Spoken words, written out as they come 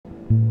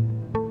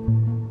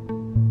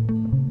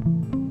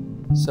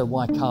So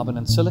why carbon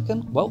and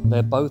silicon? Well,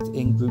 they're both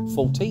in group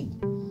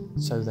 14.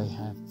 So they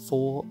have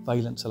 4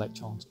 valence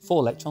electrons,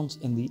 4 electrons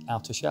in the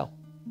outer shell.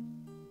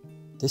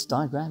 This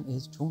diagram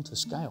is drawn to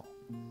scale.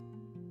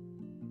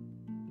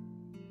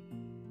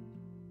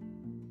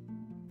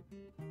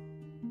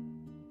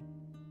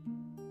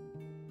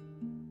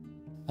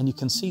 And you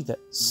can see that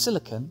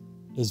silicon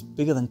is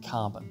bigger than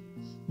carbon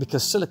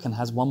because silicon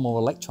has 1 more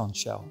electron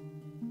shell.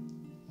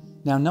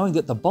 Now, knowing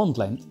that the bond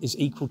length is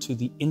equal to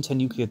the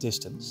internuclear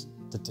distance,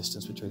 the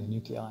distance between the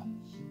nuclei,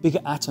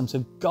 bigger atoms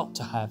have got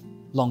to have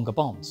longer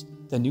bonds.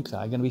 Their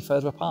nuclei are going to be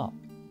further apart.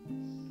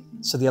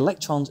 So the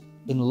electrons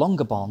in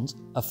longer bonds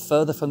are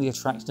further from the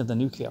attraction of the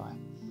nuclei.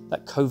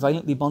 That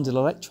covalently bonded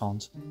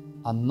electrons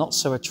are not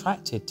so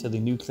attracted to the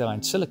nuclei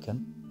in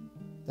silicon,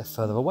 they're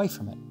further away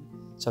from it.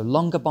 So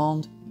longer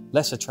bond,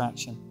 less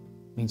attraction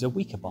means a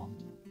weaker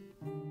bond.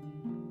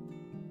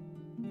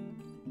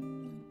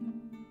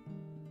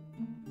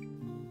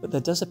 But there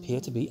does appear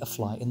to be a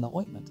fly in the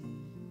ointment.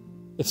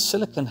 If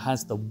silicon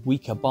has the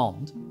weaker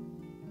bond,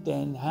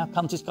 then how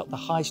comes it's got the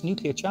highest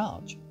nuclear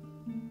charge?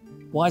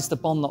 Why is the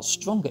bond not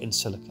stronger in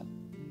silicon?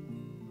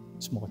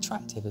 It's more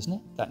attractive, isn't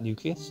it, that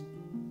nucleus?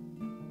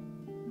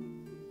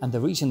 And the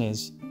reason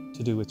is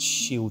to do with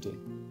shielding.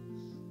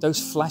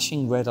 Those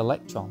flashing red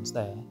electrons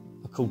there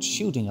are called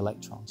shielding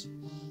electrons.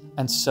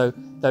 And so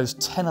those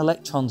 10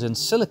 electrons in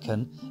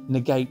silicon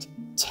negate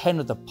 10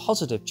 of the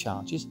positive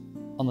charges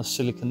on the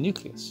silicon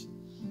nucleus.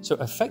 So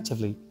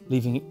effectively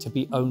leaving it to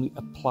be only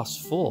a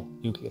 +4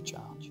 nuclear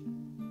charge.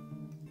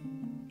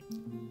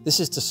 This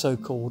is the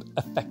so-called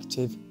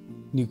effective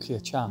nuclear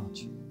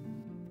charge.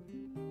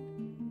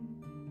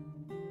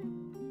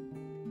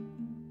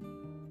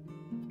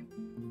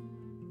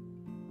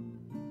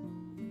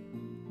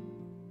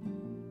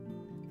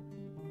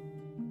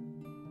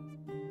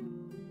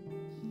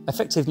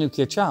 Effective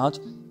nuclear charge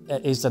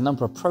is the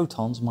number of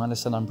protons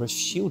minus the number of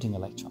shielding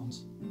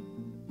electrons.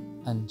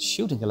 And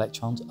shielding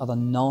electrons are the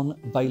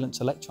non-valence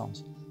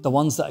electrons, the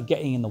ones that are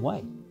getting in the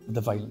way of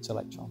the valence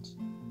electrons.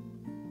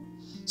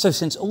 So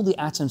since all the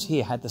atoms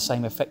here had the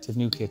same effective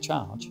nuclear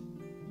charge,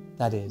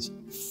 that is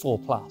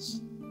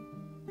 4+,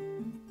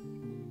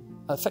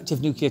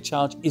 effective nuclear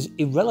charge is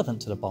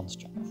irrelevant to the bond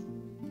strength.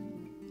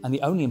 And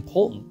the only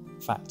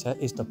important factor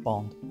is the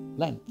bond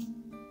length.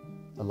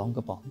 The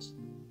longer bonds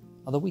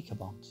are the weaker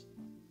bonds.